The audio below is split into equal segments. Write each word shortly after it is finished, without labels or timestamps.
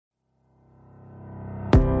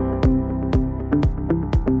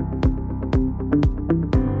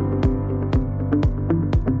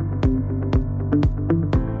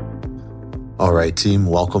All right, team,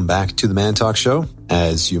 welcome back to the Man Talk Show.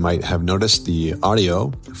 As you might have noticed, the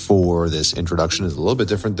audio for this introduction is a little bit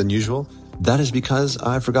different than usual. That is because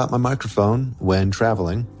I forgot my microphone when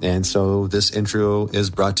traveling, and so this intro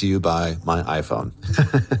is brought to you by my iPhone.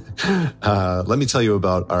 Let me tell you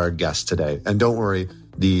about our guest today. And don't worry,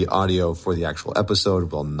 the audio for the actual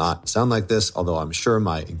episode will not sound like this, although I'm sure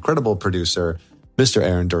my incredible producer, Mr.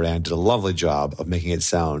 Darren, did a lovely job of making it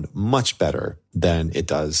sound much better than it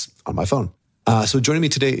does on my phone. So joining me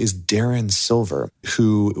today is Darren Silver,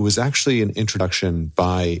 who was actually an introduction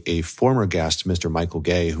by a former guest, Mr. Michael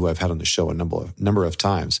Gay, who I've had on the show a number of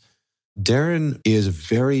times. Darren is a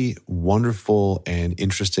very wonderful and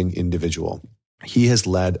interesting individual. He has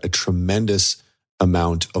led a tremendous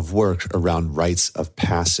amount of work around rites of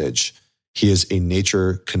passage. He is a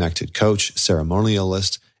nature-connected coach,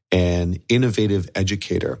 ceremonialist, and innovative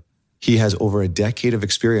educator. He has over a decade of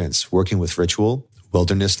experience working with ritual,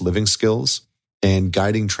 wilderness living skills, and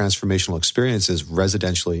guiding transformational experiences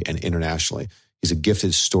residentially and internationally. He's a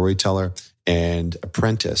gifted storyteller and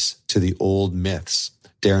apprentice to the old myths.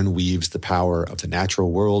 Darren weaves the power of the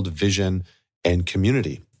natural world, vision, and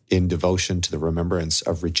community in devotion to the remembrance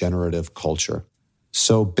of regenerative culture.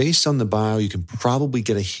 So based on the bio, you can probably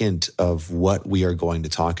get a hint of what we are going to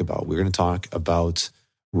talk about. We're going to talk about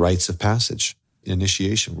rites of passage,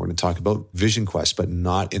 initiation. We're going to talk about vision quest, but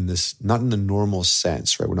not in the normal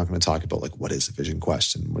sense, right? We're not going to talk about like, what is a vision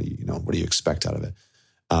quest and what do you expect out of it?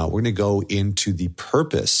 We're going to go into the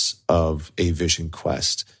purpose of a vision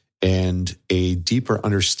quest and a deeper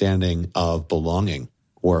understanding of belonging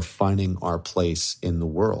or finding our place in the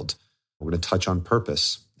world. We're going to touch on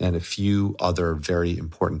purpose and a few other very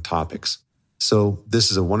important topics. So this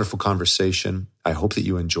is a wonderful conversation. I hope that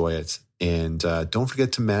you enjoy it. And don't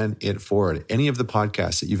forget to man it forward. Any of the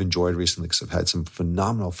podcasts that you've enjoyed recently, because I've had some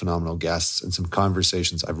phenomenal guests and some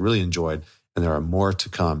conversations I've really enjoyed, and there are more to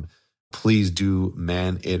come. Please do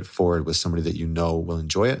man it forward with somebody that you know will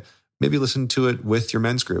enjoy it. Maybe listen to it with your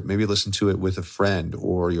men's group. Maybe listen to it with a friend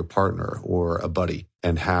or your partner or a buddy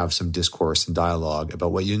and have some discourse and dialogue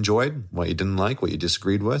about what you enjoyed, what you didn't like, what you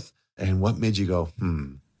disagreed with, and what made you go,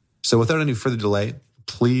 So without any further delay,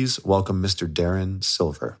 please welcome Mr. Darren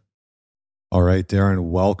Silver. All right, Darren,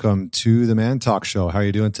 welcome to the Man Talk Show. How are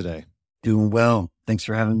you doing today? Doing well. Thanks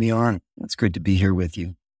for having me on. It's great to be here with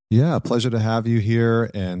you. Yeah, pleasure to have you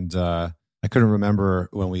here. And I couldn't remember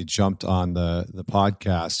when we jumped on the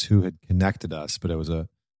podcast who had connected us, but it was a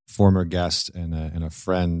former guest and a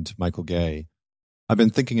friend, Michael Gay. I've been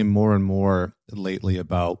thinking more and more lately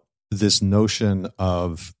about this notion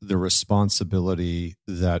of the responsibility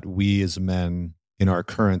that we as men in our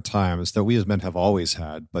current times, that we as men have always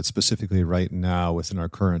had, but specifically right now within our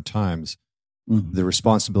current times, the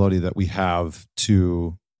responsibility that we have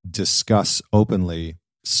to discuss openly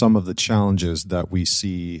some of the challenges that we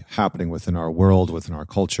see happening within our world, within our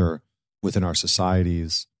culture, within our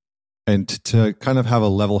societies, and to kind of have a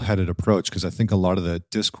level-headed approach, because I think a lot of the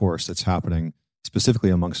discourse that's happening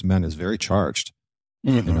specifically amongst men is very charged.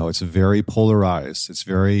 It's very polarized. It's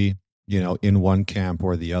very, in one camp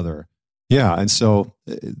or the other. Yeah. And so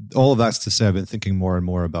all of that's to say, I've been thinking more and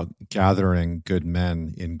more about gathering good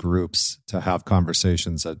men in groups to have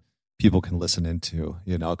conversations that people can listen into,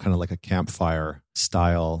 kind of like a campfire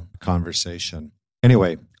style conversation.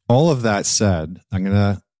 Anyway, all of that said, I'm going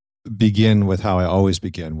to begin with how I always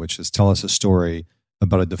begin, which is tell us a story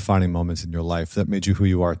about a defining moment in your life that made you who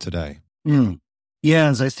you are today. Yeah.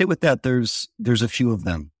 As I say with that, there's a few of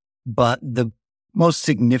them, but the most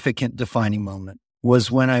significant defining moment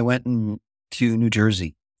was when I went to New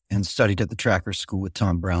Jersey and studied at the Tracker School with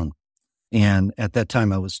Tom Brown. And at that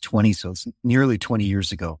time I was 20, so it's nearly 20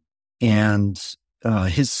 years ago. And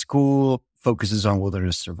his school focuses on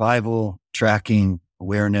wilderness survival, tracking,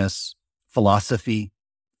 awareness, philosophy.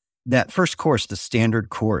 That first course, the standard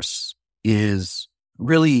course, is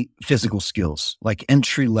really physical skills, like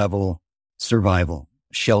entry-level survival,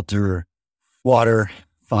 shelter, water,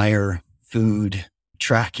 fire, food,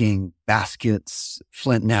 tracking, baskets,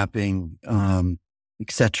 flint napping,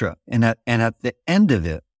 etc. And at the end of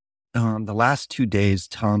it, the last 2 days,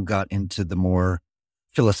 Tom got into the more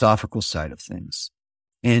philosophical side of things.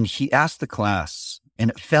 And he asked the class, and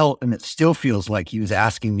it felt, and it still feels like he was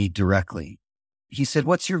asking me directly. He said,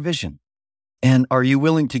 "What's your vision? And are you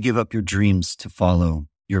willing to give up your dreams to follow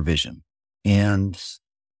your vision?" And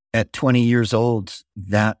at 20 years old,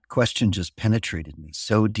 that question just penetrated me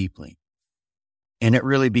so deeply. And it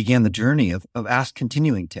really began the journey of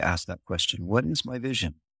continuing to ask that question. What is my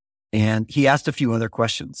vision? And he asked a few other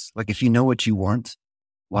questions, like, if you know what you want,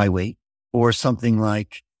 why wait? Or something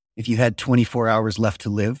like, if you had 24 hours left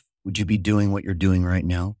to live, would you be doing what you're doing right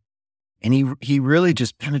now? And he really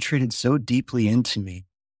just penetrated so deeply into me.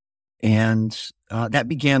 And that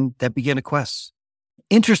began a quest.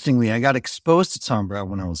 Interestingly, I got exposed to Tom Brown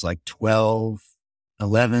when I was like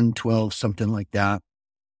 11, 12, something like that,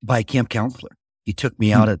 by a camp counselor. He took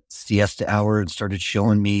me out at siesta hour and started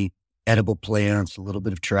showing me edible plants, a little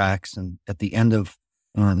bit of tracks. And at the end of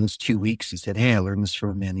those 2 weeks, he said, "Hey, I learned this from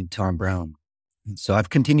a man named Tom Brown." And so I've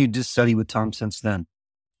continued to study with Tom since then.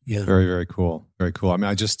 Yeah. Very, very cool. Very cool. I mean,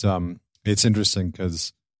 I just, it's interesting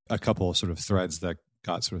because a couple of sort of threads that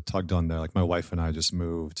got sort of tugged on there. Like my wife and I just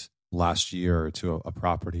moved last year to a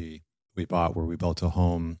property we bought where we built a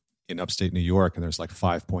home in upstate New York, and there's like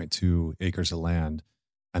 5.2 acres of land.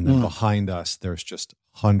 And then behind us, there's just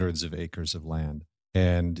hundreds of acres of land.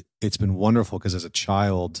 And it's been wonderful because as a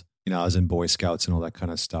child, I was in Boy Scouts and all that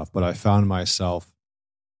kind of stuff, but I found myself,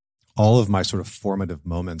 all of my sort of formative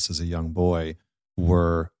moments as a young boy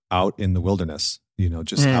were out in the wilderness,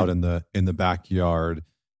 just out in the backyard,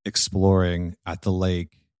 exploring at the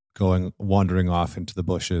lake, wandering off into the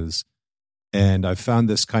bushes. And I found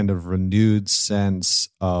this kind of renewed sense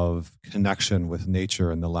of connection with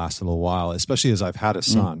nature in the last little while, especially as I've had a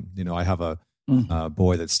son. I have a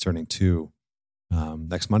boy that's turning 2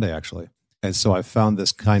 next Monday, actually. And so I found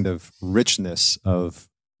this kind of richness of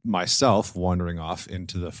myself wandering off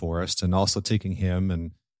into the forest and also taking him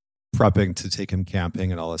and prepping to take him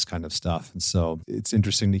camping and all this kind of stuff. And so it's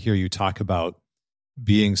interesting to hear you talk about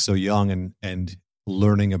being so young and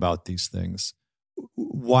learning about these things.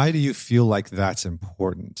 Why do you feel like that's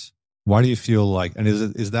important? Why do you feel like, and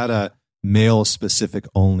is that a male specific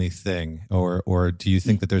only thing, or do you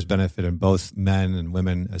think that there's benefit in both men and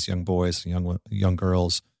women as young boys and young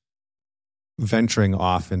girls venturing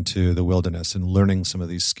off into the wilderness and learning some of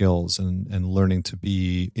these skills and learning to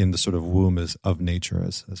be in the sort of womb of nature,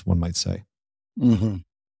 as one might say? Mm-hmm.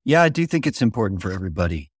 Yeah, I do think it's important for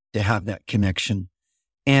everybody to have that connection.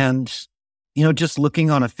 And, just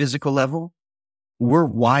looking on a physical level, we're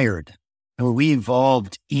wired. We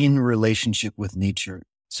evolved in relationship with nature.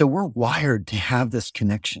 So we're wired to have this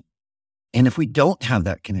connection. And if we don't have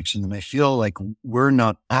that connection, then I feel like we're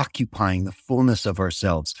not occupying the fullness of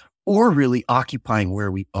ourselves or really occupying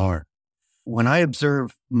where we are. When I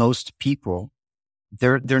observe most people,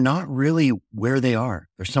 they're not really where they are.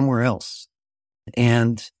 They're somewhere else.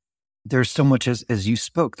 And there's so much, as you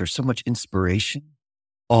spoke, there's so much inspiration,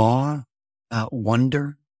 awe,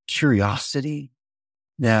 wonder, curiosity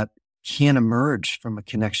that can emerge from a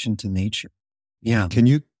connection to nature. Yeah. Can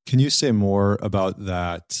you say more about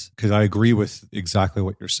that? Because I agree with exactly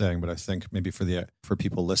what you're saying, but I think maybe for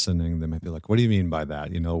people listening, they might be like, "What do you mean by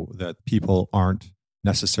that?" That people aren't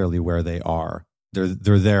necessarily where they are. They're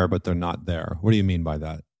there, but they're not there. What do you mean by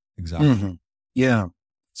that exactly? Mm-hmm. Yeah.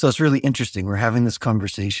 So it's really interesting. We're having this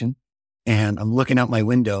conversation, and I'm looking out my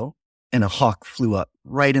window, and a hawk flew up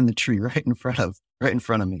right in the tree, right in front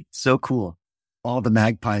of me. So cool. All the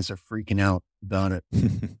magpies are freaking out about it.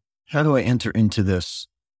 How do I enter into this?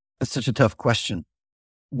 That's such a tough question.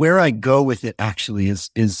 Where I go with it actually is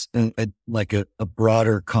a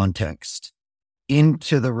broader context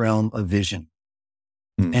into the realm of vision.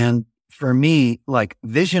 And for me, like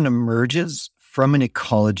vision emerges from an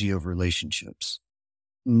ecology of relationships.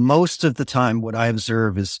 Most of the time, what I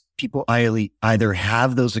observe is people either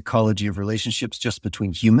have those ecology of relationships just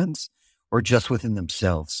between humans or just within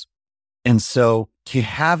themselves. And so to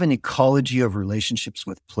have an ecology of relationships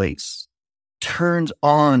with place turns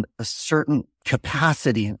on a certain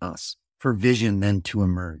capacity in us for vision then to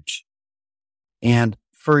emerge. And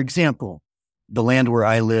for example, the land where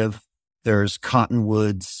I live, there's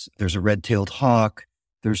cottonwoods, there's a red-tailed hawk,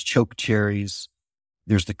 there's chokecherries,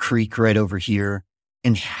 there's the creek right over here.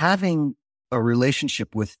 And having a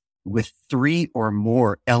relationship with 3 or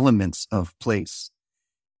more elements of place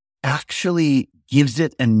actually gives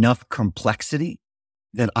it enough complexity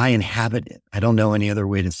that I inhabit it. I don't know any other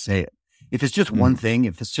way to say it. If it's just one thing,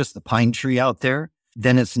 if it's just the pine tree out there,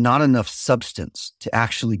 then it's not enough substance to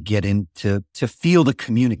actually get into, to feel the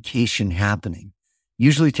communication happening.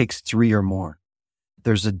 Usually takes 3 or more.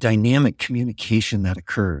 There's a dynamic communication that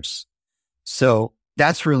occurs. So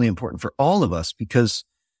that's really important for all of us because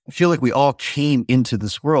I feel like we all came into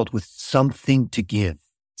this world with something to give.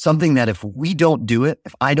 Something that if we don't do it,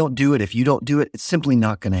 if I don't do it, if you don't do it, it's simply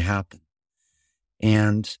not going to happen.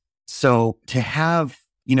 And so to have,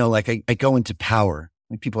 like I go into power,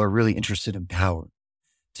 like people are really interested in power.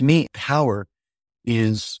 To me, power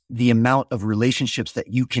is the amount of relationships that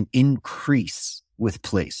you can increase with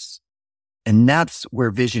place. And that's where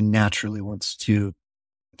vision naturally wants to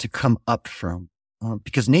come up from.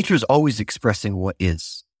 Because nature is always expressing what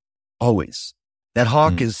is. Always. That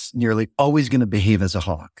hawk is nearly always going to behave as a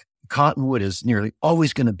hawk. cottonwood is nearly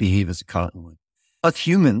always going to behave as a cottonwood. Us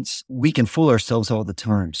humans, we can fool ourselves all the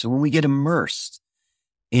time. So when we get immersed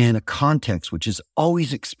in a context which is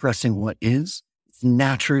always expressing what is, it's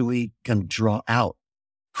naturally going to draw out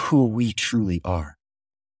who we truly are.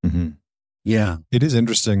 Mm-hmm. Yeah. It is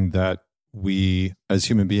interesting that we as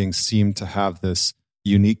human beings seem to have this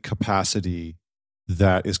unique capacity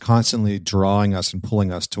that is constantly drawing us and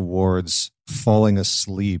pulling us towards falling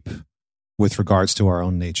asleep with regards to our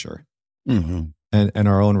own nature Mm-hmm. and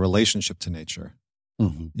our own relationship to nature,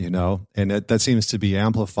 Mm-hmm. you know, and that seems to be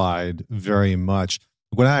amplified very much.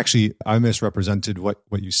 When I misrepresented what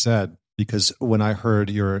you said, because when I heard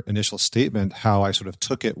your initial statement, how I sort of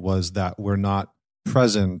took it was that we're not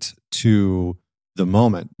present to the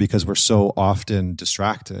moment because we're so often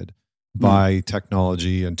distracted by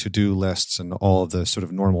technology and to-do lists and all of the sort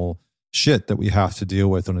of normal shit that we have to deal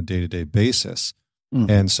with on a day-to-day basis.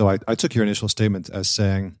 And so I took your initial statement as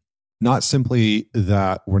saying, not simply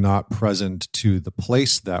that we're not present to the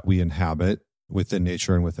place that we inhabit within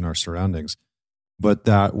nature and within our surroundings, but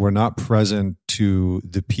that we're not present to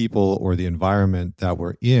the people or the environment that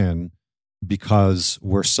we're in because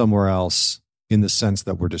we're somewhere else in the sense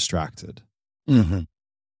that we're distracted. Mm-hmm.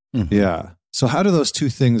 Mm-hmm. Yeah. So how do those two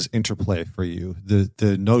things interplay for you?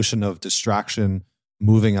 The notion of distraction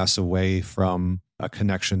moving us away from a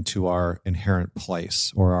connection to our inherent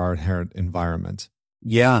place or our inherent environment.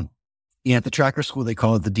 Yeah. Yeah. At the tracker school, they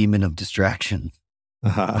call it the demon of distraction.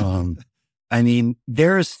 I mean,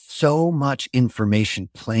 there is so much information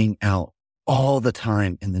playing out all the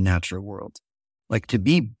time in the natural world. Like to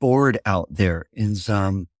be bored out there is,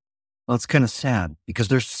 well, it's kind of sad because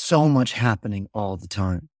there's so much happening all the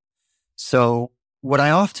time. So what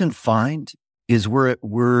I often find is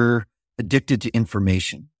we're addicted to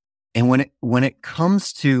information. And when it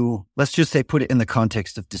comes to, let's just say, put it in the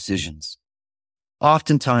context of decisions,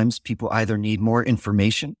 oftentimes people either need more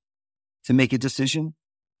information to make a decision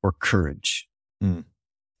or courage.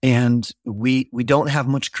 And we don't have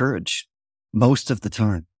much courage most of the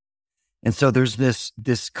time. And so there's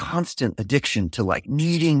this constant addiction to like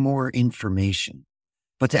needing more information,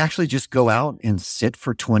 but to actually just go out and sit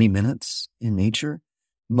for 20 minutes in nature,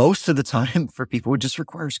 most of the time for people, it just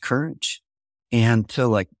requires courage and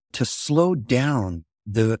to slow down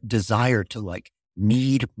the desire to like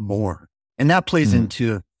need more. And that plays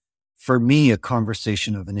into, for me, a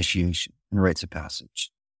conversation of initiation and rites of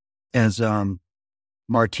passage. As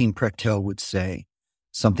Martin Prechtel would say,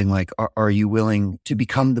 something like, are you willing to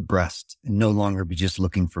become the breast and no longer be just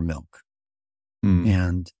looking for milk?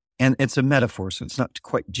 And it's a metaphor, so it's not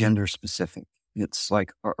quite gender specific. It's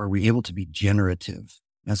like, are we able to be generative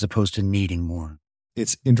as opposed to needing more?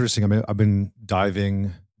 It's interesting. I mean, I've been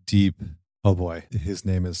diving deep. Oh boy, his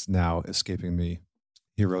name is now escaping me.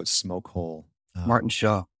 He wrote Smoke Hole. Martin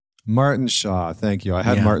Shaw. Martin Shaw. Thank you. I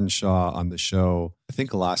had Martin Shaw on the show, I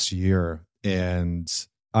think last year, and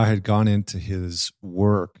I had gone into his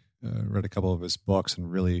work, read a couple of his books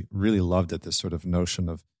and really, really loved it. This sort of notion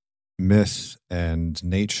of myth and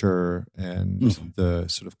nature and the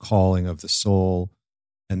sort of calling of the soul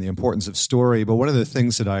and the importance of story. But one of the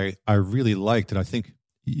things that I really liked, and I think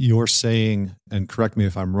you're saying, and correct me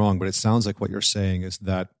if I'm wrong, but it sounds like what you're saying is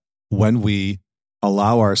that when we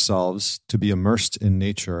allow ourselves to be immersed in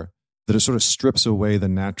nature, that it sort of strips away the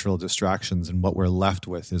natural distractions and what we're left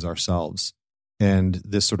with is ourselves. And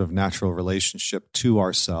this sort of natural relationship to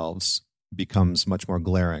ourselves becomes much more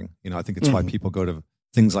glaring. You know, I think it's why people go to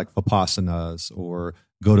things like Vipassanas or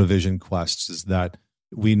go to vision quests, is that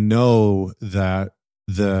we know that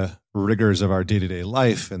the rigors of our day-to-day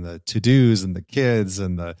life and the to-dos and the kids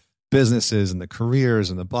and the businesses and the careers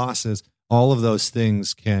and the bosses, all of those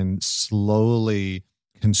things can slowly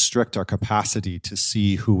constrict our capacity to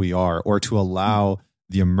see who we are or to allow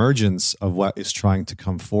the emergence of what is trying to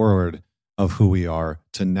come forward of who we are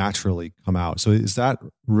to naturally come out. So is that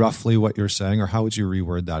roughly what you're saying, or how would you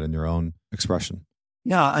reword that in your own expression?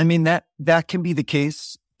 Yeah, I mean, that can be the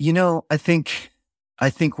case. You know, I think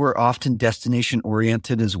we're often destination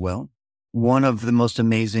oriented as well. One of the most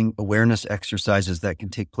amazing awareness exercises that can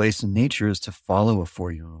take place in nature is to follow a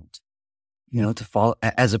 4-year-old, you know, to follow,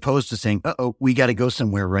 as opposed to saying, we got to go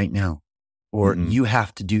somewhere right now, or you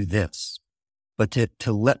have to do this, but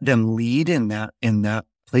to let them lead in that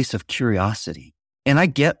place of curiosity. And I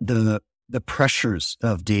get the pressures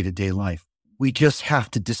of day-to-day life. We just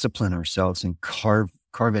have to discipline ourselves and carve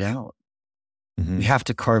it out. We have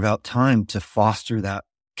to carve out time to foster that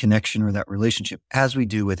connection or that relationship, as we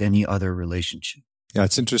do with any other relationship. Yeah,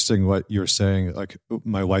 it's interesting what you're saying. Like,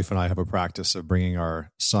 my wife and I have a practice of bringing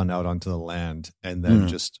our son out onto the land and then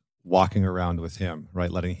just walking around with him,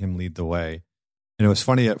 right? Letting him lead the way. And it was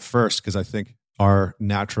funny at first because I think our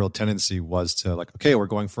natural tendency was to like, okay, we're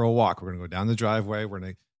going for a walk. We're going to go down the driveway. We're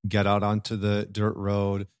going to get out onto the dirt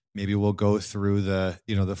road. Maybe we'll go through the,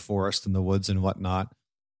 the forest and the woods and whatnot.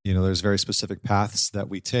 There's very specific paths that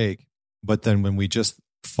we take. But then when we just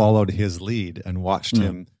followed his lead and watched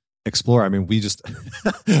him explore, I mean, we just,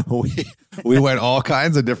 we went all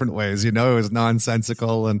kinds of different ways, it was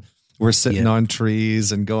nonsensical, and we're sitting on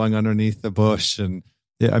trees and going underneath the bush. And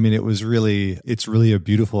I mean, it's really a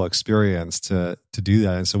beautiful experience to do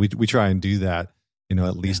that. And so we try and do that,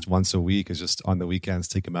 at least once a week, is just on the weekends,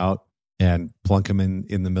 take him out and plunk him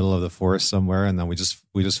in the middle of the forest somewhere. And then we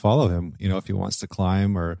just follow him, if he wants to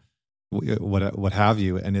climb or what have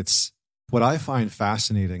you. And it's, what I find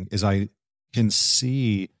fascinating is I can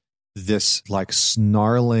see this like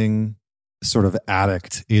snarling sort of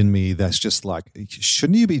addict in me that's just like,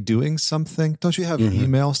 shouldn't you be doing something? Don't you have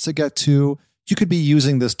emails to get to? You could be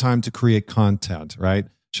using this time to create content, right?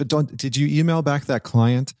 Did you email back that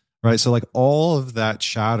client? Right. So like all of that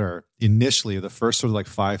chatter initially, the first sort of like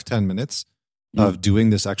 5-10 minutes of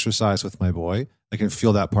doing this exercise with my boy, I can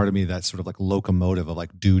feel that part of me, that sort of like locomotive of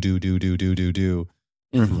like do,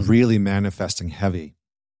 really manifesting heavy.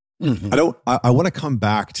 I want to come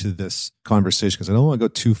back to this conversation because I don't want to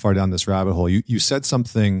go too far down this rabbit hole. You said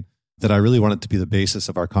something that I really wanted to be the basis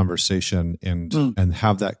of our conversation and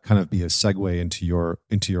have that kind of be a segue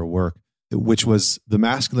into your work, which was the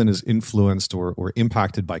masculine is influenced or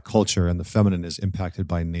impacted by culture and the feminine is impacted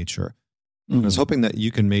by nature. I was hoping that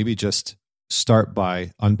you can maybe just start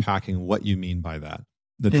by unpacking what you mean by that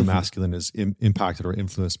the masculine is impacted or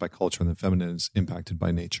influenced by culture and the feminine is impacted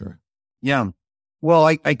by nature. Yeah. Well,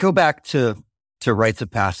 I go back to rites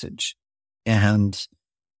of passage. And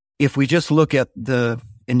if we just look at the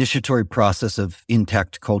initiatory process of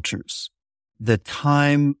intact cultures, the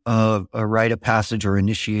time of a rite of passage or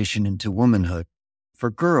initiation into womanhood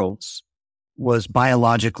for girls was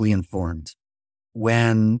biologically informed.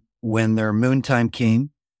 When their moon time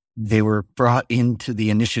came, they were brought into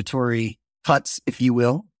the initiatory huts, if you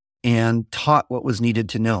will, and taught what was needed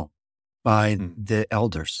to know by the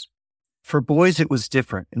elders. For boys, it was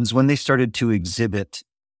different. It was when they started to exhibit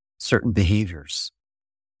certain behaviors,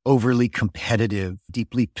 overly competitive,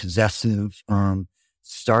 deeply possessive,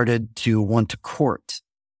 started to want to court.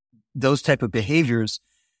 Those type of behaviors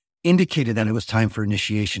indicated that it was time for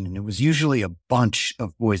initiation. And it was usually a bunch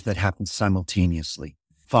of boys that happened simultaneously,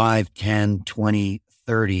 5, 10, 20,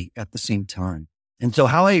 30 at the same time. And so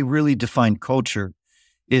how I really define culture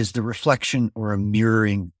is the reflection or a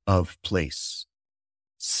mirroring of place.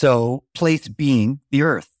 So place being the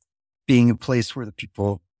earth, being a place where the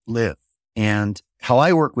people live. And how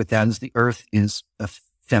I work with that is the earth is a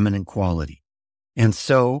feminine quality. And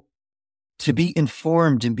so to be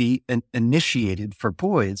informed and be initiated for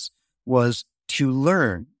boys was to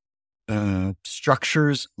learn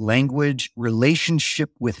structures, language,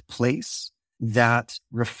 relationship with place that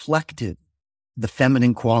reflected the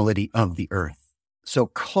feminine quality of the earth. So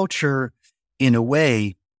culture, in a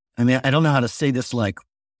way, I mean, I don't know how to say this like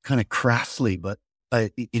kind of crassly, but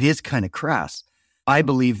it is kind of crass. I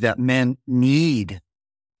believe that men need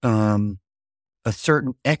a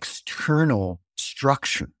certain external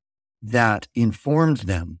structure that informs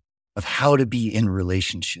them of how to be in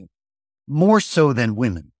relationship, more so than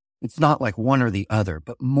women. It's not like one or the other,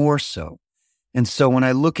 but more so. And so when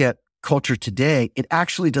I look at culture today, it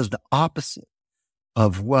actually does the opposite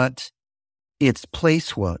of what its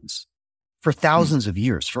place was for thousands of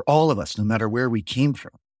years, for all of us, no matter where we came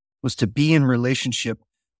from, was to be in relationship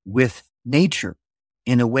with nature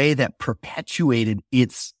in a way that perpetuated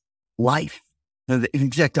its life. Now, the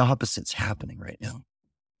exact opposite's happening right now.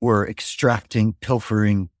 We're extracting,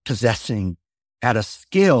 pilfering, possessing at a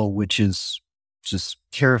scale which is just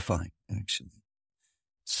terrifying, actually.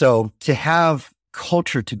 So to have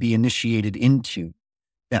culture to be initiated into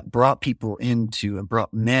that brought people into and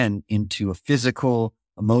brought men into a physical,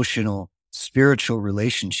 emotional, spiritual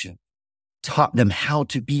relationship, taught them how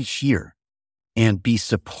to be here and be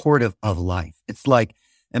supportive of life. It's like,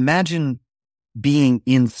 imagine being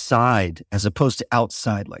inside as opposed to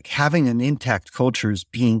outside, like having an intact culture is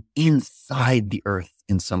being inside the earth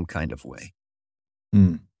in some kind of way.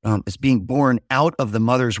 It's being born out of the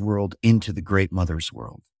mother's world into the great mother's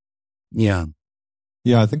world. Yeah.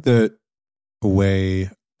 Yeah, I think that the way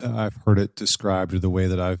I've heard it described, or the way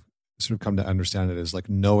that I've sort of come to understand it, is like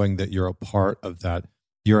knowing that you're a part of that.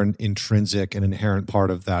 You're an intrinsic and inherent part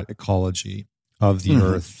of that ecology of the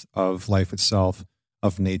earth, of life itself,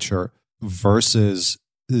 of nature, versus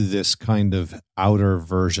this kind of outer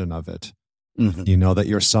version of it. That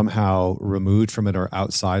you're somehow removed from it or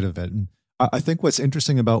outside of it. And I think what's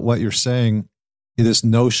interesting about what you're saying this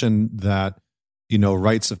notion that,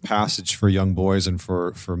 rites of passage for young boys and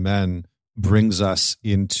for men brings us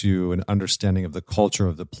into an understanding of the culture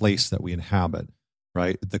of the place that we inhabit,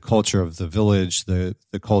 right? The culture of the village, the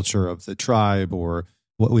culture of the tribe, or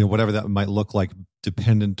whatever that might look like,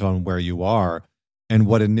 dependent on where you are. And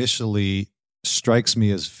what initially strikes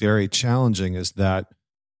me as very challenging is that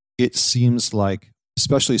it seems like,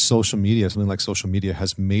 especially something like social media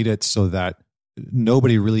has made it so that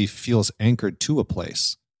nobody really feels anchored to a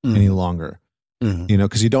place any longer,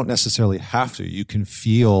 because you don't necessarily have to. You can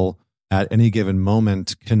feel at any given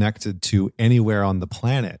moment connected to anywhere on the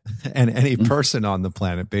planet and any person on the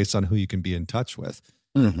planet based on who you can be in touch with.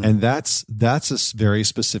 And that's a very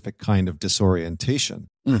specific kind of disorientation,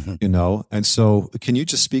 And so can you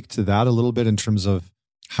just speak to that a little bit in terms of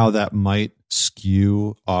how that might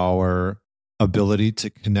skew our ability to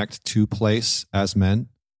connect to place as men?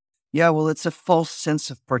 Yeah, well, it's a false sense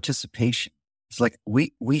of participation. It's like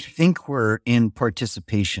we think we're in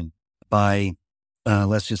participation by,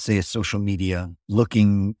 let's just say, a social media,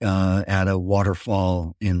 looking at a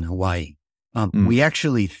waterfall in Hawaii. We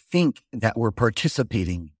actually think that we're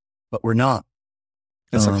participating, but we're not.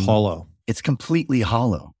 It's like hollow. It's completely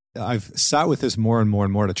hollow. I've sat with this more and more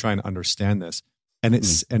and more to try and understand this. And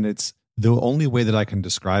it's the only way that I can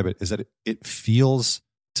describe it is that it feels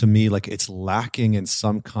to me like it's lacking in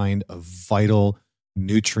some kind of vital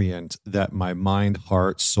nutrient that my mind,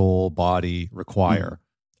 heart, soul, body require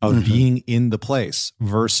of being in the place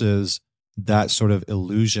versus that sort of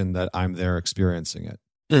illusion that I'm there experiencing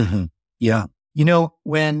it. Yeah.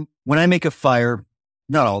 When I make a fire,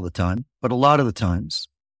 not all the time, but a lot of the times,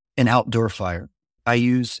 an outdoor fire, I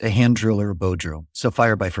use a hand drill or a bow drill. So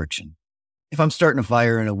fire by friction. If I'm starting a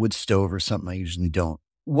fire in a wood stove or something, I usually don't.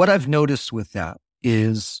 What I've noticed with that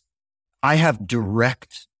is I have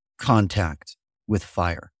direct contact with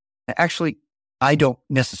fire. Actually, I don't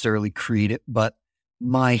necessarily create it, but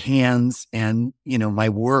my hands and, my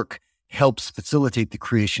work helps facilitate the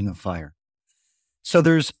creation of fire. So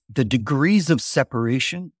there's the degrees of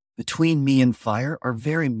separation between me and fire are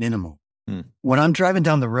very minimal. When I'm driving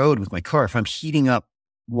down the road with my car, if I'm heating up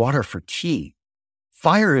water for tea,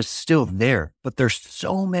 fire is still there, but there's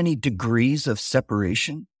so many degrees of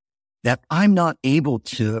separation that I'm not able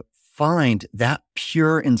to find that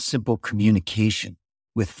pure and simple communication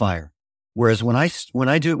with fire. Whereas when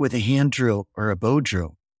I do it with a hand drill or a bow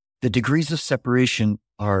drill, the degrees of separation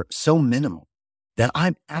are so minimal that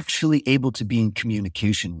I'm actually able to be in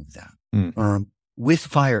communication with that, with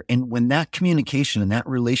fire. And when that communication and that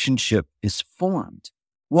relationship is formed,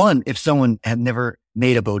 one, if someone had never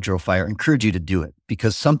made a bow drill fire, I encourage you to do it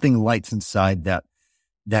because something lights inside that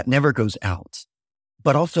never goes out.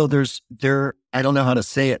 But also I don't know how to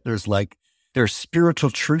say it. There's spiritual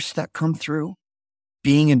truths that come through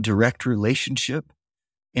being in direct relationship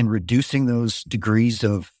and reducing those degrees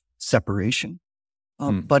of separation.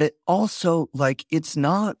 But it also, it's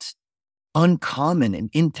not uncommon in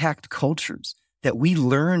intact cultures that we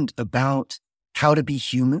learned about how to be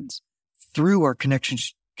humans through our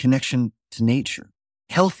connection to nature.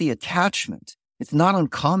 Healthy attachment. It's not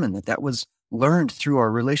uncommon that was learned through our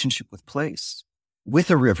relationship with place, with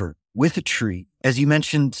a river, with a tree. As you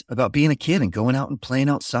mentioned about being a kid and going out and playing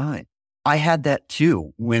outside. I had that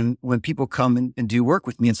too. When people come and do work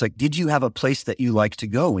with me, it's like, did you have a place that you liked to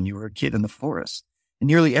go when you were a kid in the forest? And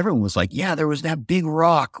nearly everyone was like, yeah, there was that big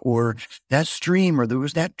rock or that stream, or there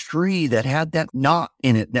was that tree that had that knot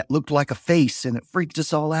in it that looked like a face and it freaked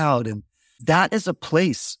us all out. And that is a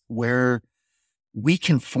place where we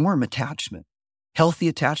can form attachment, healthy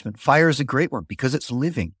attachment. Fire is a great one because it's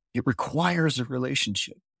living. It requires a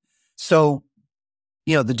relationship. So,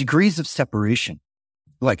 the degrees of separation,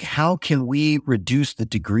 how can we reduce the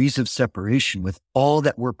degrees of separation with all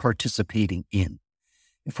that we're participating in?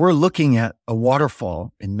 If we're looking at a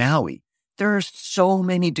waterfall in Maui, there are so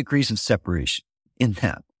many degrees of separation in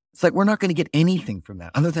that. It's like we're not going to get anything from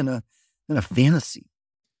that other than a fantasy.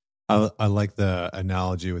 I like the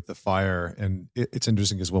analogy with the fire. And it's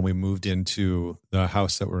interesting because when we moved into the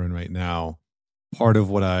house that we're in right now, part of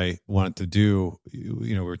what I wanted to do,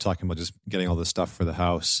 we were talking about just getting all this stuff for the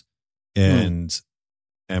house. And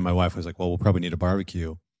my wife was like, well, we'll probably need a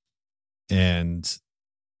barbecue. And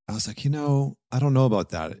I was like, I don't know about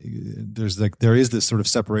that. There is this sort of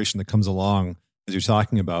separation that comes along as you're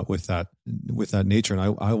talking about with that nature.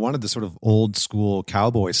 And I wanted the sort of old school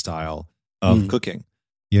cowboy style of cooking,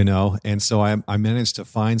 and so I managed to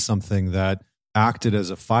find something that acted as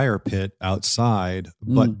a fire pit outside,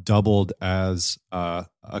 but doubled as a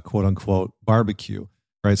quote unquote barbecue,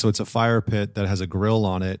 right? So it's a fire pit that has a grill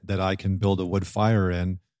on it that I can build a wood fire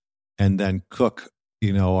in and then cook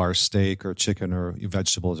our steak or chicken or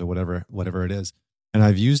vegetables or whatever it is. And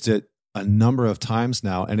I've used it a number of times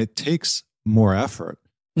now, and it takes more effort.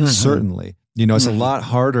 Certainly, it's a lot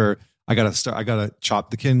harder. I gotta chop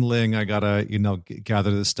the kindling. I gotta,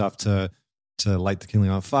 gather the stuff to light the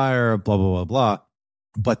kindling on fire, blah, blah, blah, blah.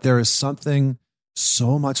 But there is something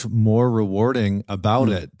so much more rewarding about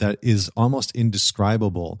it that is almost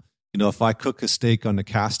indescribable. If I cook a steak on the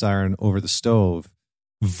cast iron over the stove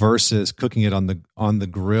versus cooking it on the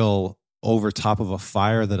grill over top of a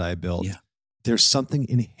fire that I built, there's something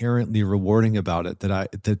inherently rewarding about it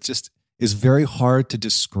that just is very hard to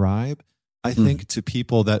describe, I think, to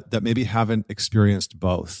people that maybe haven't experienced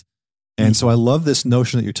both. And so I love this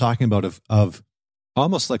notion that you're talking about of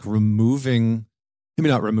almost like removing, maybe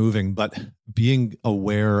not removing, but being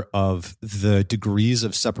aware of the degrees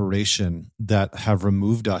of separation that have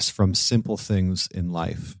removed us from simple things in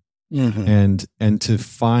life, and to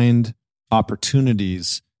find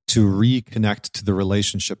opportunities to reconnect to the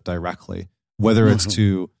relationship directly, whether it's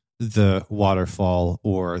to the waterfall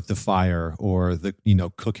or the fire or the,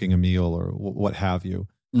 cooking a meal or what have you.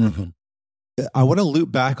 I want to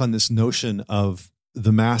loop back on this notion of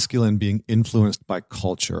the masculine being influenced by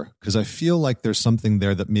culture, because I feel like there's something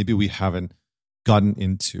there that maybe we haven't gotten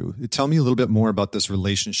into. Tell me a little bit more about this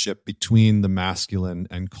relationship between the masculine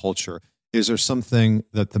and culture. Is there something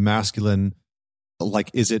that the masculine,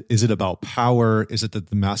 like, is it about power? Is it that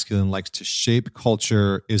the masculine likes to shape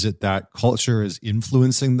culture? Is it that culture is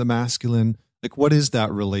influencing the masculine? Like, what is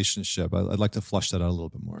that relationship? I'd like to flush that out a little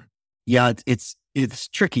bit more. Yeah, it's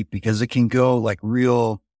tricky because it can go like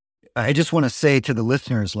real. I just want to say to the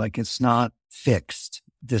listeners, like, it's not fixed.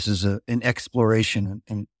 This is an exploration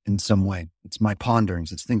in some way. It's my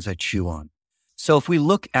ponderings. It's things I chew on. So if we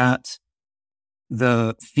look at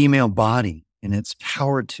the female body and its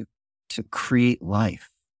power to create life,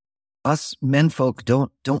 us menfolk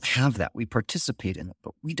don't have that. We participate in it,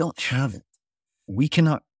 but we don't have it. We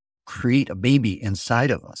cannot create a baby inside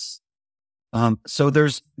of us. So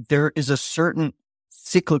there is a certain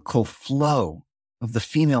cyclical flow of the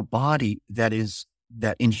female body that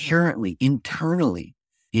inherently, internally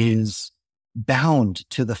is bound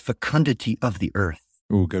to the fecundity of the earth.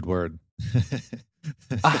 Ooh, good word.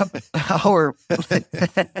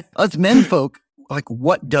 Us menfolk, like,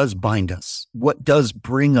 what does bind us? What does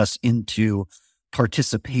bring us into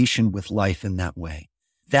participation with life in that way?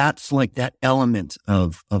 That's like that element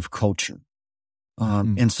of culture.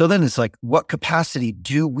 And so then it's like, what capacity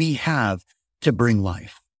do we have to bring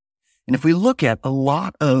life? And if we look at a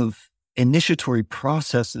lot of initiatory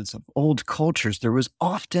processes of old cultures, there was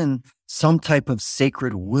often some type of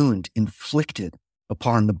sacred wound inflicted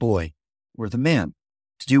upon the boy or the man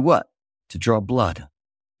to do what? To draw blood.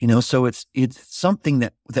 So it's something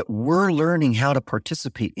that we're learning how to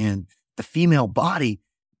participate in. The female body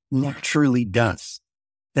naturally does.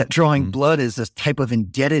 That drawing blood is a type of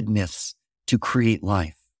indebtedness to create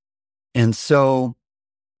life. And so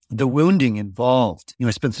the wounding involved, I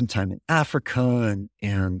spent some time in Africa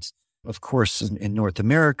and of course in North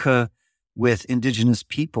America with indigenous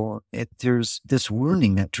people. There's this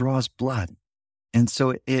wounding that draws blood. And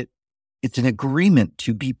so it's an agreement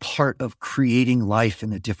to be part of creating life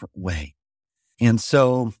in a different way. And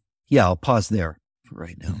so, I'll pause there for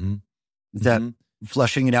right now. Is that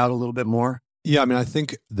flushing it out a little bit more? Yeah. I mean, I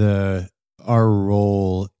think our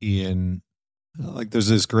role in, there's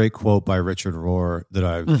this great quote by Richard Rohr that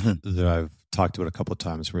I've talked to it a couple of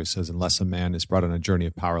times, where he says, unless a man is brought on a journey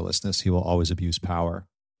of powerlessness, he will always abuse power.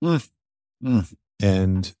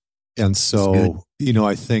 And so,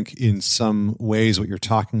 I think in some ways what you're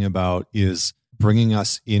talking about is bringing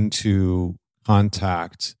us into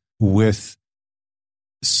contact with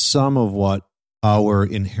some of what our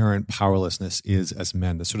inherent powerlessness is as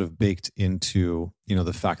men, that's sort of baked into,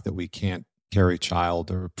 the fact that we can't carry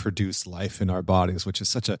child or produce life in our bodies, which is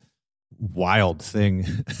such a wild thing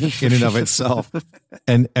in and of itself.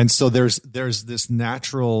 And so there's this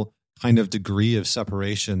natural kind of degree of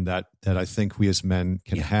separation that I think we as men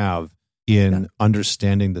can have in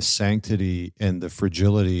understanding the sanctity and the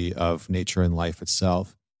fragility of nature and life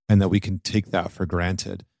itself, and that we can take that for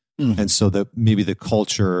granted. And so that maybe the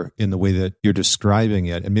culture, in the way that you're describing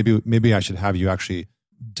it, and maybe I should have you actually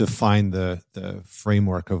define the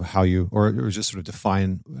framework of how you, or just sort of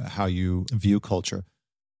define how you view culture.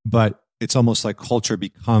 But it's almost like culture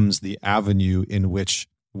becomes the avenue in which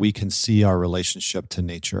we can see our relationship to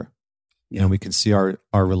nature, and we can see our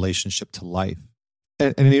relationship to life.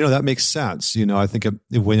 And that makes sense. I think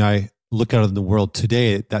when I look out in the world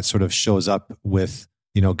today, that sort of shows up with,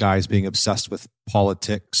 guys being obsessed with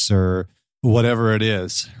politics or, whatever it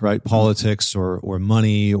is, right? Politics or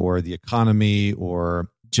money or the economy or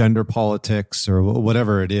gender politics or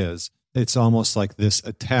whatever it is. It's almost like this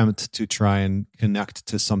attempt to try and connect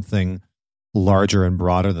to something larger and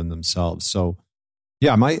broader than themselves. So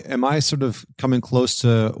yeah, am I sort of coming close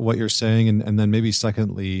to what you're saying? And then maybe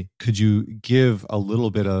secondly, could you give a little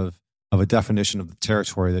bit of a definition of the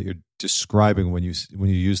territory that you're describing when you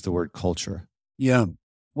use the word culture? Yeah.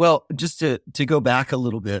 Well, just to go back a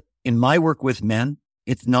little bit, in my work with men,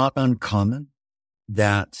 it's not uncommon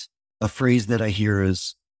that a phrase that I hear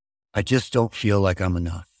is, I just don't feel like I'm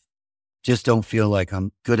enough. Just don't feel like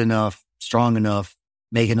I'm good enough, strong enough,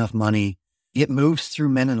 make enough money. It moves through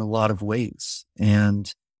men in a lot of ways.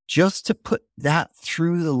 And just to put that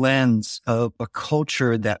through the lens of a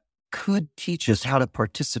culture that could teach us how to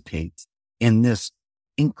participate in this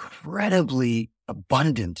incredibly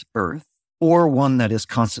abundant earth, or one that is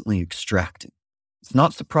constantly extracting. It's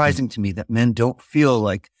not surprising to me that men don't feel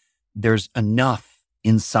like there's enough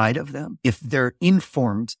inside of them if they're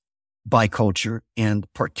informed by culture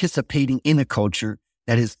and participating in a culture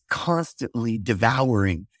that is constantly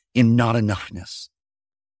devouring in not enoughness.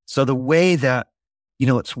 So the way that,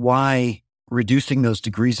 it's why reducing those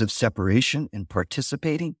degrees of separation and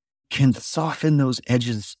participating can soften those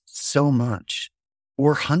edges so much.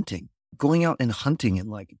 Or hunting, going out and hunting and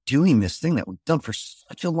like doing this thing that we've done for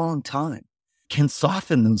such a long time can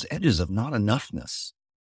soften those edges of not enoughness.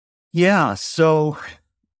 Yeah. So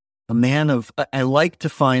I like to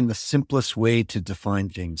find the simplest way to define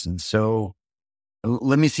things. And so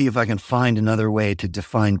let me see if I can find another way to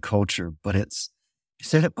define culture, but I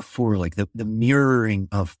said it before, like the mirroring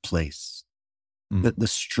of place, the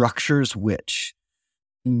structures which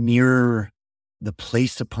mirror the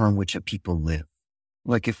place upon which a people live.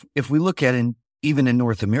 Like if we look at it, even in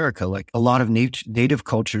North America, like a lot of native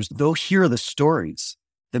cultures, they'll hear the stories,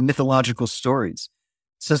 the mythological stories,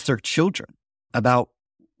 since they're children, about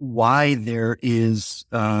why there is,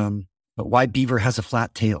 why beaver has a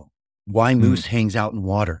flat tail, why moose hangs out in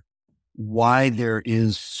water, why there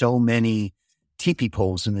is so many teepee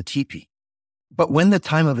poles in the teepee. But when the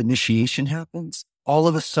time of initiation happens, all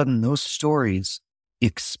of a sudden those stories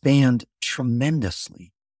expand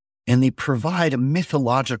tremendously. And they provide a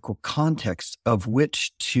mythological context of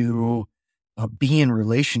which to be in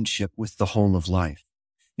relationship with the whole of life.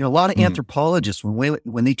 A lot of anthropologists,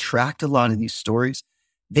 when they tracked a lot of these stories,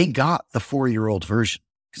 they got the 4-year-old version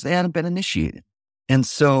because they hadn't been initiated. And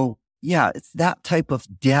so, yeah, it's that type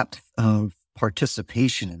of depth of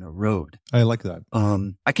participation in a road. I like that.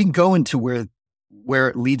 I can go into where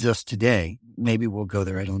it leads us today. Maybe we'll go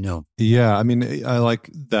there. I don't know. Yeah. I mean, I like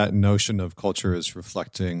that notion of culture is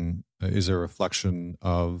a reflection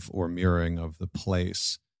of or mirroring of the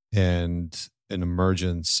place and an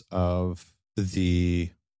emergence of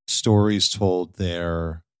the stories told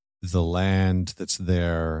there, the land that's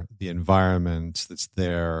there, the environment that's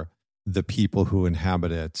there, the people who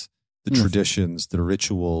inhabit it, the traditions, the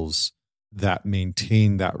rituals that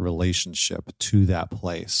maintain that relationship to that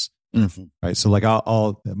place. Right. So like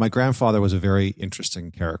my grandfather was a very interesting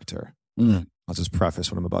character. I'll just preface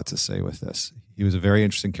what I'm about to say with this. He was a very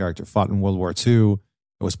interesting character, fought in World War II,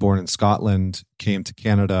 was born in Scotland, came to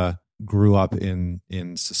Canada, grew up in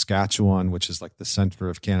Saskatchewan, which is like the center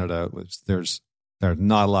of Canada. There are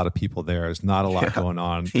not a lot of people there. There's not a lot going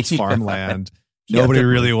on. It's farmland. Nobody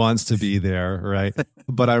really wants to be there. Right.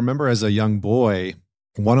 But I remember as a young boy,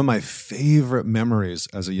 one of my favorite memories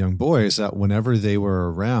as a young boy is that whenever they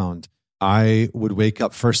were around, I would wake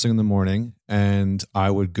up first thing in the morning and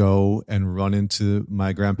I would go and run into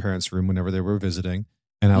my grandparents' room whenever they were visiting.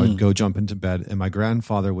 And I would go jump into bed and my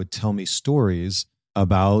grandfather would tell me stories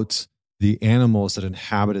about the animals that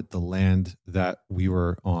inhabited the land that we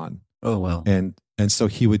were on. Oh, wow. And so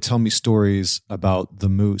he would tell me stories about the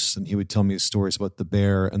moose and he would tell me stories about the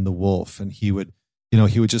bear and the wolf. And he would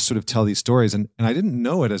just sort of tell these stories. And I didn't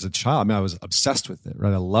know it as a child. I mean, I was obsessed with it,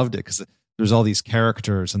 right? I loved it because there's all these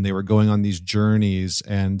characters and they were going on these journeys.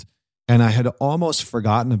 And I had almost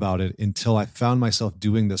forgotten about it until I found myself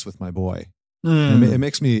doing this with my boy. And it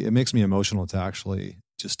makes me emotional to actually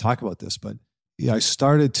just talk about this. But yeah, I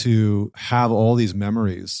started to have all these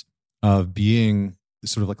memories of being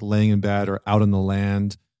sort of like laying in bed or out on the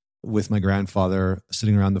land with my grandfather,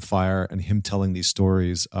 sitting around the fire and him telling these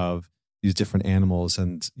stories of these different animals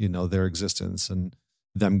and, their existence and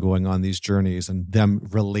them going on these journeys and them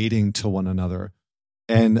relating to one another.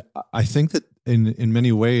 And I think that in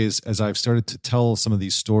many ways, as I've started to tell some of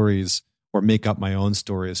these stories or make up my own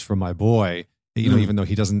stories for my boy, even though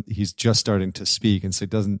he's just starting to speak. And so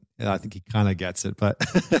I think he kind of gets it, but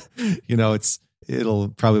it'll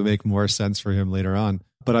probably make more sense for him later on.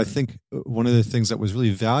 But I think one of the things that was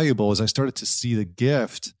really valuable is I started to see the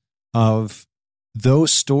gift of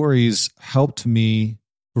those stories helped me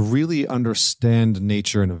really understand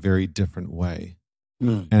nature in a very different way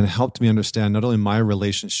and helped me understand not only my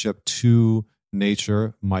relationship to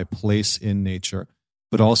nature, my place in nature,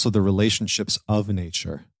 but also the relationships of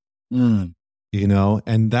nature. And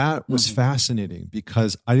that was fascinating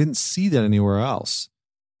because I didn't see that anywhere else.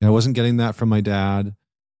 And I wasn't getting that from my dad.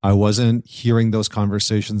 I wasn't hearing those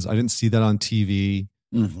conversations. I didn't see that on TV.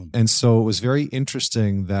 And so it was very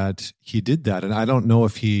interesting that he did that. And I don't know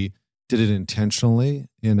if he did it intentionally,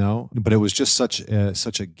 but it was just such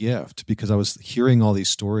a gift because I was hearing all these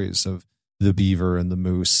stories of the beaver and the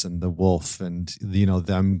moose and the wolf and,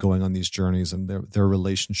 them going on these journeys and their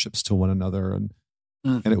relationships to one another. And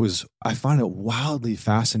it was, I find it wildly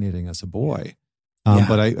fascinating as a boy.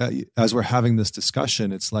 But I, as we're having this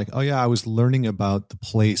discussion, it's like, oh yeah, I was learning about the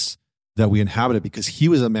place that we inhabited because he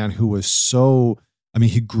was a man who was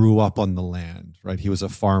he grew up on the land, right? He was a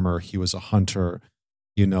farmer. He was a hunter.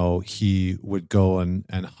 He would go and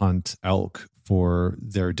hunt elk for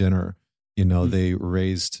their dinner. They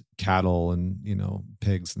raised cattle and,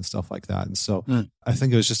 pigs and stuff like that. And so I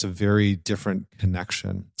think it was just a very different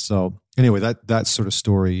connection. So anyway, that sort of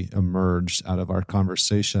story emerged out of our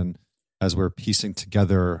conversation as we're piecing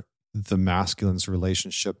together the masculine's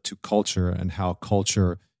relationship to culture and how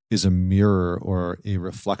culture is a mirror or a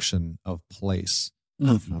reflection of place.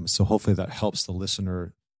 So hopefully that helps the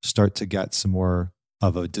listener start to get some more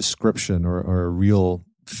of a description or a real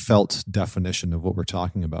felt definition of what we're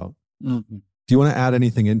talking about. Do you want to add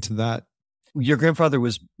anything into that? Your grandfather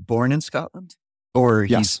was born in Scotland? Or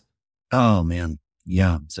yes. Oh man.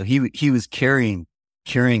 Yeah. So he was carrying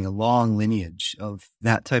a long lineage of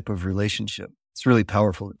that type of relationship. It's really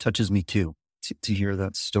powerful. It touches me too, to hear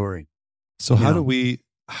that story. So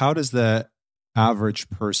how does the average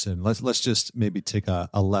person, let's just maybe take a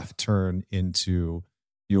left turn into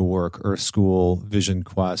your work, Earth School, Vision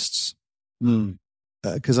Quests.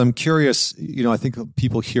 Because I'm curious, I think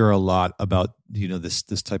people hear a lot about, this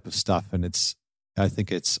type of stuff, and I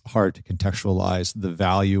think it's hard to contextualize the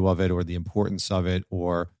value of it or the importance of it,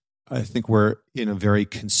 or I think we're in a very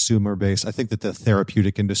consumer based. I think that the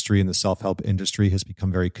therapeutic industry and the self-help industry has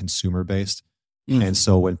become very consumer based. And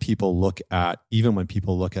so when people look at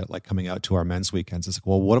like coming out to our men's weekends, it's like,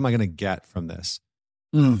 well, what am I going to get from this?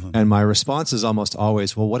 And my response is almost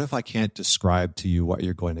always, well, what if I can't describe to you what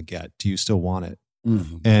you're going to get? Do you still want it?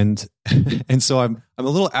 And so I'm a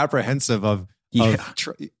little apprehensive of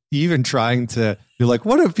even trying to be like,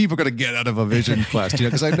 what are people going to get out of a vision quest?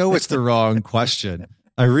 Because I know it's the wrong question.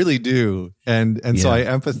 I really do. And so I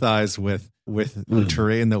empathize with the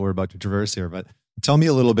terrain that we're about to traverse here. But tell me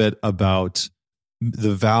a little bit about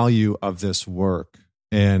the value of this work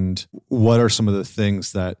and what are some of the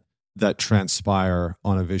things that transpire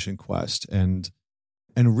on a vision quest and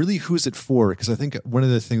really who's it for? Because I think one of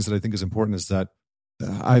the things that I think is important is that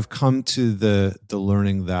I've come to the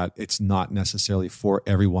learning that it's not necessarily for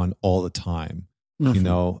everyone all the time.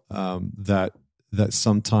 That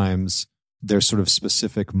sometimes there's sort of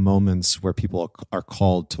specific moments where people are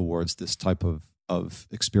called towards this type of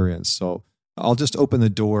experience. So I'll just open the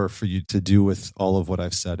door for you to do with all of what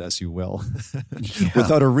I've said as you will,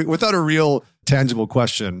 without a real tangible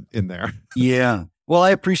question in there. Yeah. Well, I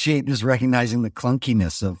appreciate just recognizing the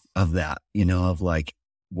clunkiness of that, of like,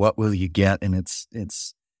 what will you get? And it's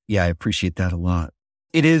I appreciate that a lot.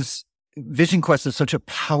 Vision Quest is such a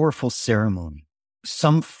powerful ceremony.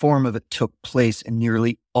 Some form of it took place in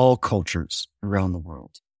nearly all cultures around the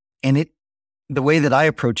world. And the way that I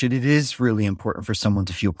approach it, it is really important for someone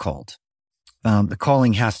to feel called. The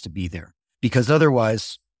calling has to be there because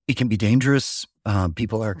otherwise it can be dangerous.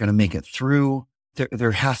 People aren't going to make it through.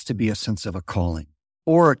 There has to be a sense of a calling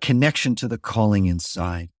or a connection to the calling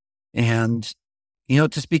inside. And,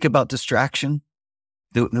 to speak about distraction,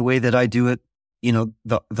 the way that I do it,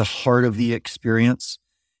 the heart of the experience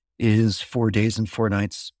is 4 days and 4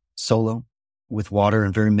 nights solo with water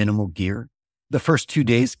and very minimal gear. The first 2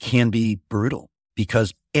 days can be brutal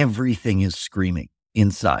because everything is screaming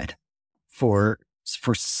inside for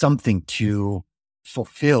something to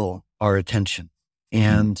fulfill our attention.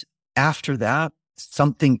 And after that,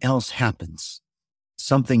 something else happens.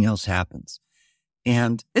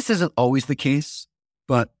 And this isn't always the case,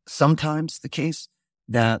 but sometimes the case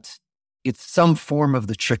that it's some form of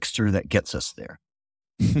the trickster that gets us there.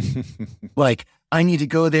 Like, I need to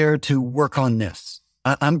go there to work on this.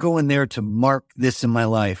 I'm going there to mark this in my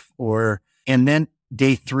life. And then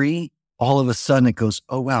day 3, all of a sudden it goes,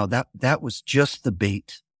 oh, wow, that was just the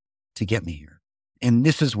bait to get me here. And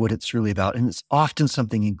this is what it's really about. And it's often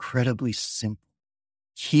something incredibly simple,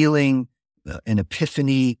 healing, an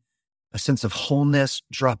epiphany, a sense of wholeness,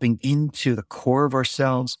 dropping into the core of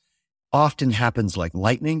ourselves, often happens like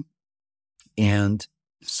lightning and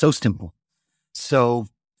so simple. So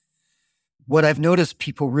what I've noticed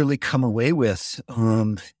people really come away with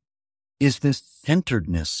is this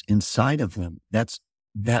centeredness inside of them. That's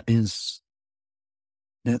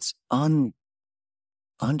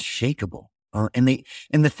unshakable. And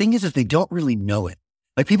the thing is they don't really know it.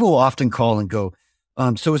 Like people will often call and go,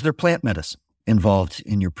 so is there plant medicine involved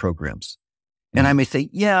in your programs? And I may say,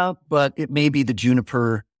 yeah, but it may be the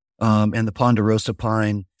juniper and the ponderosa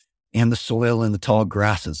pine and the soil and the tall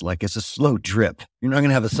grasses. Like it's a slow drip. You're not going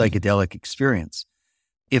to have a psychedelic experience.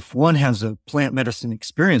 If one has a plant medicine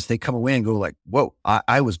experience, they come away and go like, whoa,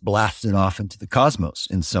 I was blasted off into the cosmos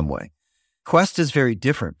in some way. Quest is very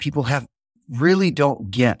different. People really don't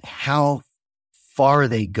get how far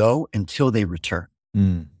they go until they return.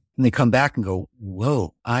 And they come back and go,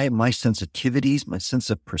 whoa, my sensitivities, my sense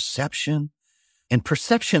of perception. And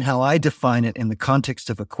perception, how I define it in the context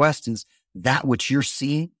of a quest, is that which you're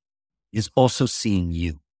seeing is also seeing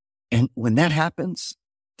you. And when that happens,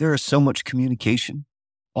 there is so much communication.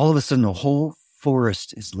 All of a sudden, the whole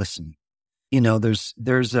forest is listening. There's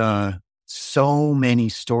so many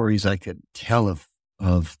stories I could tell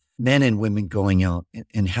of men and women going out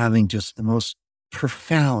and having just the most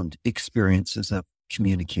profound experiences of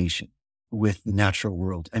communication with the natural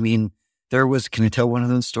world. I mean, can I tell one of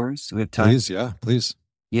those stories? Do we have time? Please, yeah, please.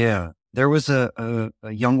 Yeah. There was a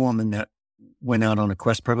young woman that went out on a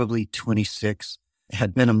quest, probably 26,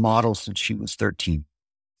 had been a model since she was 13.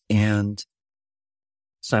 And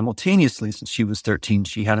simultaneously, since she was 13,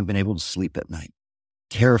 she hadn't been able to sleep at night,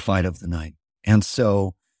 terrified of the night. And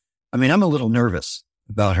so, I'm a little nervous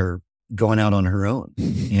about her going out on her own,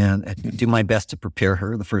 and I do my best to prepare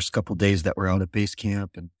her the first couple of days that we're out at base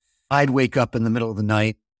camp. And I'd wake up in the middle of the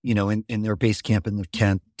night, in their base camp in their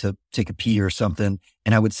tent to take a pee or something.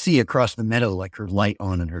 And I would see across the meadow, like her light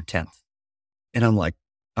on in her tent. And I'm like,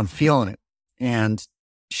 I'm feeling it. And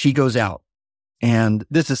she goes out. And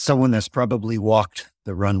this is someone that's probably walked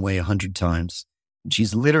the runway 100 times. And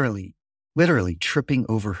she's literally tripping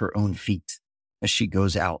over her own feet as she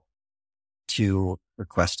goes out to her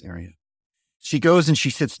quest area. She goes and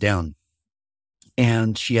she sits down,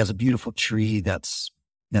 and she has a beautiful tree that's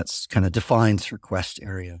kind of defines her quest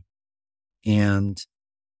area. And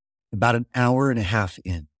about an hour and a half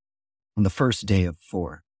in, on the first day of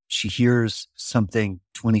 4, she hears something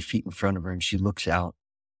 20 feet in front of her, and she looks out,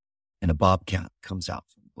 and a bobcat comes out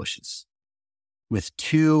from the bushes with I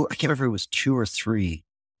can't remember if it was 2 or 3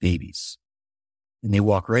 babies. And they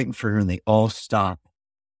walk right in front of her, and they all stop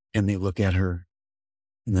and they look at her,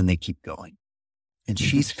 and then they keep going. And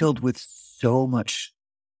she's filled with so much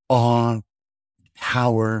awe,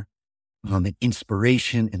 power, and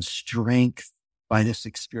inspiration and strength by this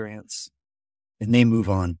experience. And they move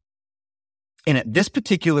on. And at this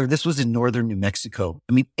was in northern New Mexico.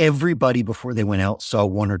 Everybody before they went out saw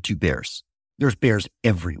 1 or 2 bears. There's bears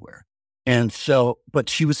everywhere. And so, but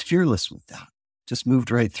she was fearless with that, just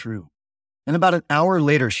moved right through. And about an hour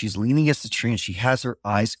later, she's leaning against the tree and she has her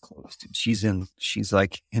eyes closed, and she's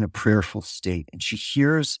like in a prayerful state, and she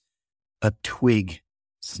hears a twig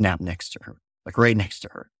snap next to her, like right next to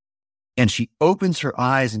her. And she opens her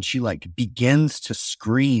eyes and she like begins to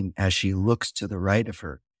scream as she looks to the right of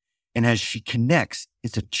her. And as she connects,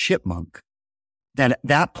 it's a chipmunk that at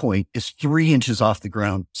that point is 3 inches off the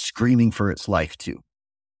ground, screaming for its life too.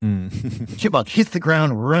 Chipmunk hits the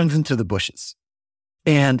ground, runs into the bushes.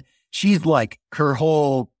 And she's like, her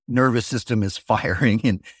whole nervous system is firing,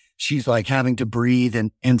 and she's like having to breathe,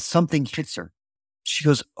 and something hits her. She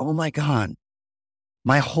goes, oh my God,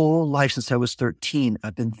 my whole life since I was 13,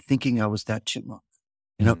 I've been thinking I was that chipmunk.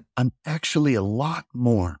 I'm actually a lot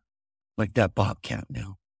more like that bobcat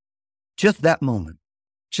now. Just that moment,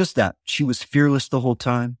 just that. She was fearless the whole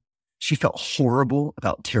time. She felt horrible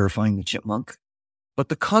about terrifying the chipmunk, but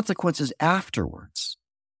the consequences afterwards,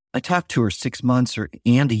 I talked to her 6 months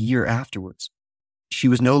and a year afterwards. She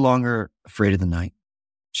was no longer afraid of the night.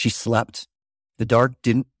 She slept. The dark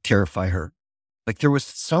didn't terrify her. Like there was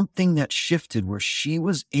something that shifted where she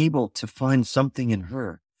was able to find something in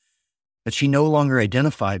her that she no longer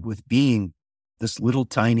identified with being this little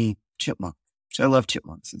tiny chipmunk. Which I love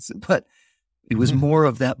chipmunks, but it was more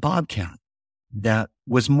of that bobcat that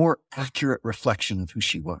was more accurate reflection of who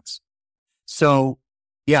she was. So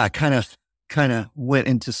yeah, I kind of went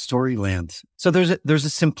into storyland. So there's a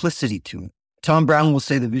simplicity to it. Tom Brown will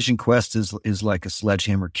say the vision quest is like a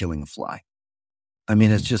sledgehammer killing a fly.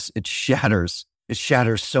 It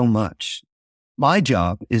shatters so much. My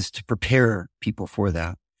job is to prepare people for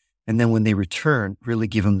that And then when they return, really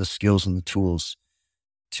give them the skills and the tools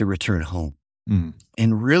to return home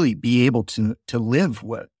and really be able to live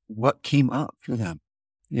what came up for them.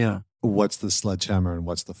 Yeah. What's the sledgehammer and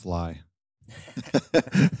what's the fly?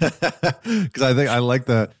 Because I like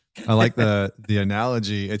the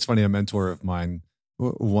analogy. It's funny. A mentor of mine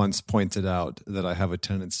once pointed out that I have a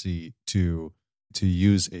tendency to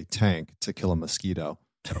use a tank to kill a mosquito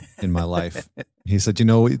in my life. He said,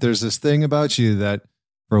 there's this thing about you that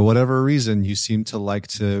for whatever reason, you seem to like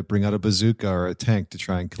to bring out a bazooka or a tank to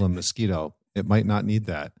try and kill a mosquito. It might not need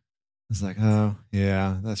that. I was like, oh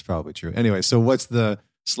yeah, that's probably true. Anyway, so what's the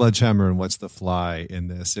sledgehammer and what's the fly in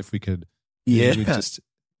this? If we could, just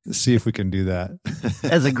see if we can do that.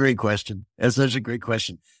 That's a great question. That's such a great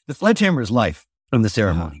question. The sledgehammer is life from the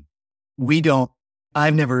ceremony.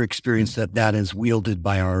 I've never experienced that is wielded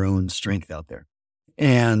by our own strength out there.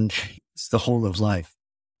 And it's the whole of life.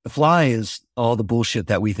 The fly is all the bullshit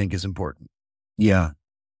that we think is important. Yeah.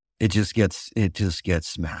 It just gets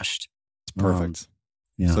smashed. It's perfect.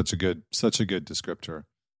 Yeah. Such a good descriptor.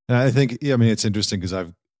 And I think, it's interesting because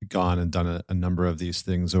I've gone and done a number of these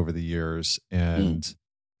things over the years, and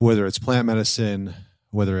whether it's plant medicine,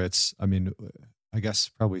 whether it's, I guess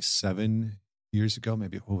probably 7 years ago,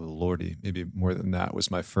 maybe more than that, was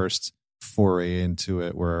my first foray into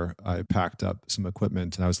it, where I packed up some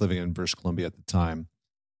equipment, and I was living in British Columbia at the time.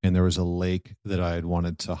 And there was a lake that I had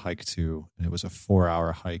wanted to hike to, and it was a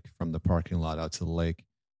 4-hour hike from the parking lot out to the lake.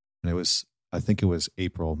 And I think it was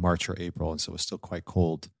March or April, and so it was still quite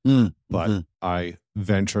cold. But I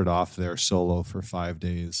ventured off there solo for 5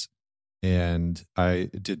 days, and I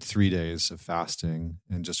did 3 days of fasting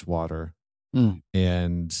and just water.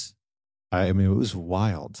 And it was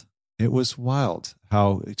wild. It was wild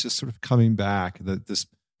how it's just sort of coming back,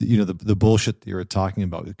 the bullshit that you were talking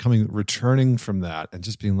about, returning from that and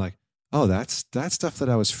just being like, oh, that stuff that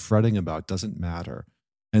I was fretting about doesn't matter.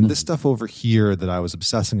 And this stuff over here that I was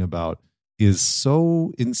obsessing about is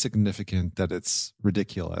so insignificant that it's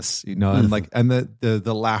ridiculous, and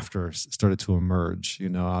the laughter started to emerge,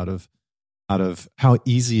 out of how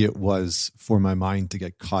easy it was for my mind to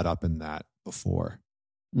get caught up in that before,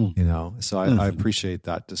 so I appreciate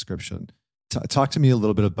that description. Talk to me a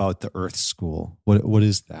little bit about the Earth School. What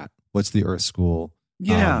is that? What's the Earth School?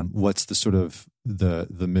 Yeah. What's the sort of the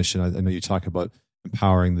mission? I know you talk about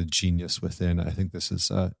empowering the genius within. I think this is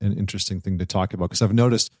an interesting thing to talk about, because I've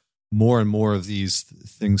noticed more and more of these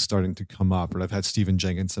things starting to come up. Right? I've had Stephen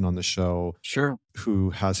Jenkinson on the show, sure,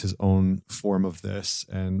 who has his own form of this,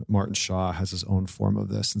 and Martin Shaw has his own form of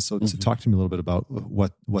this. And so, to talk to me a little bit about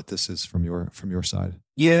what this is from your side.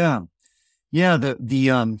 Yeah.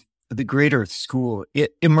 The Great Earth School,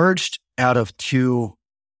 it emerged out of two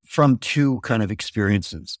kind of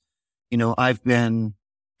experiences. I've been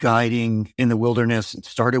guiding in the wilderness. It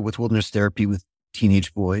started with wilderness therapy with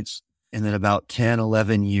teenage boys, and then about 10,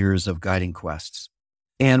 11 years of guiding quests.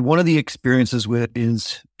 And one of the experiences with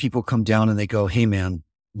is people come down and they go, hey man,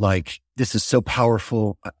 this is so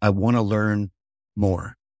powerful. I want to learn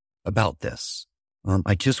more about this.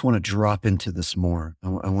 I just want to drop into this more. I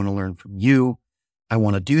want to learn from you. I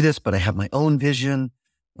want to do this, but I have my own vision.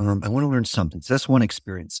 I want to learn something. So that's one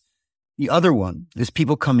experience. The other one is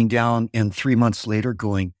people coming down and 3 months later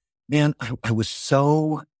going, man, I was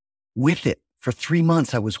so with it. For 3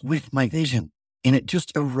 months, I was with my vision and it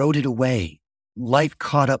just eroded away. Life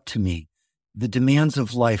caught up to me. The demands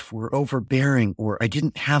of life were overbearing, or I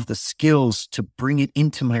didn't have the skills to bring it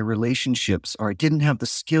into my relationships, or I didn't have the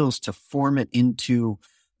skills to form it into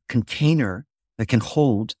a container that can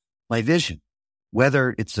hold my vision,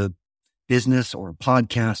 whether it's a business or a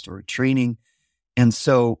podcast or a training. And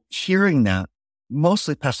so hearing that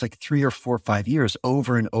mostly past 3 or 4 or 5 years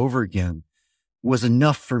over and over again was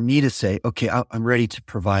enough for me to say, okay, I'm ready to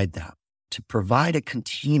provide that, to provide a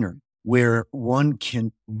container where one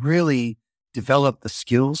can really develop the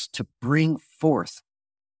skills to bring forth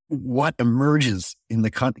what emerges in the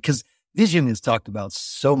content. Because vision is talked about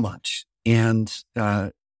so much, and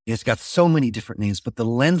it's got so many different names, but the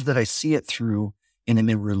lens that I see it through and I'm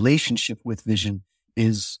in relationship with vision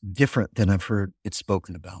is different than I've heard it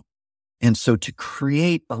spoken about. And so to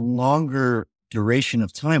create a longer duration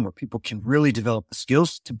of time where people can really develop the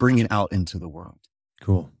skills to bring it out into the world.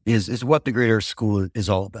 Cool. Is what the Great Earth School is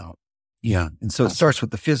all about. Yeah. And so it starts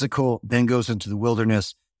with the physical, then goes into the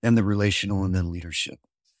wilderness, then the relational, and then leadership.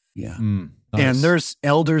 Yeah. Nice. And there's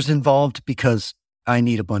elders involved because I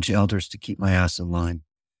need a bunch of elders to keep my ass in line.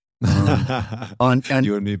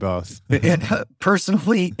 You and me both.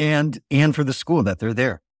 Personally and for the school that they're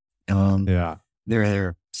there. Yeah. They're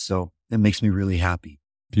there. So that makes me really happy.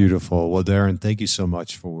 Beautiful. Well, Darren, thank you so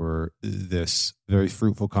much for this very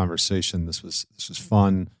fruitful conversation. This was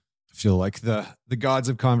fun. I feel like the gods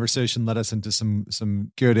of conversation led us into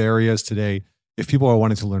some good areas today. If people are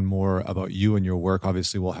wanting to learn more about you and your work,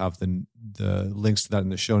 obviously we'll have the links to that in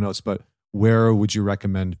the show notes, but where would you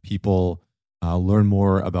recommend people learn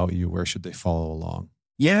more about you? Where should they follow along?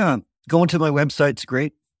 Yeah, going to my website's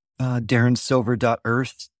great.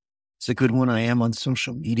 DarrenSilver.earth. It's a good one. I am on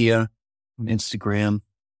social media, on Instagram,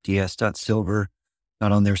 ds.silver.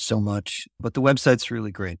 Not on there so much, but the website's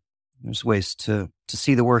really great. There's ways to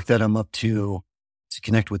see the work that I'm up to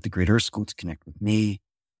connect with the Great Earth School, to connect with me.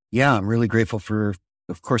 Yeah, I'm really grateful for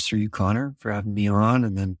you, Connor, for having me on.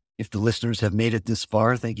 And then if the listeners have made it this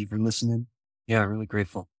far, thank you for listening. Yeah, really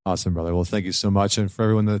grateful. Awesome, brother. Well, thank you so much. And for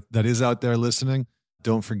everyone that is out there listening,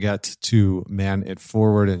 don't forget to man it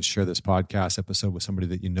forward and share this podcast episode with somebody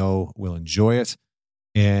that you know will enjoy it.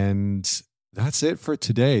 And that's it for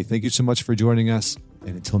today. Thank you so much for joining us.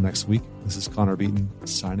 And until next week, this is Connor Beaton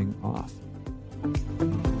signing off.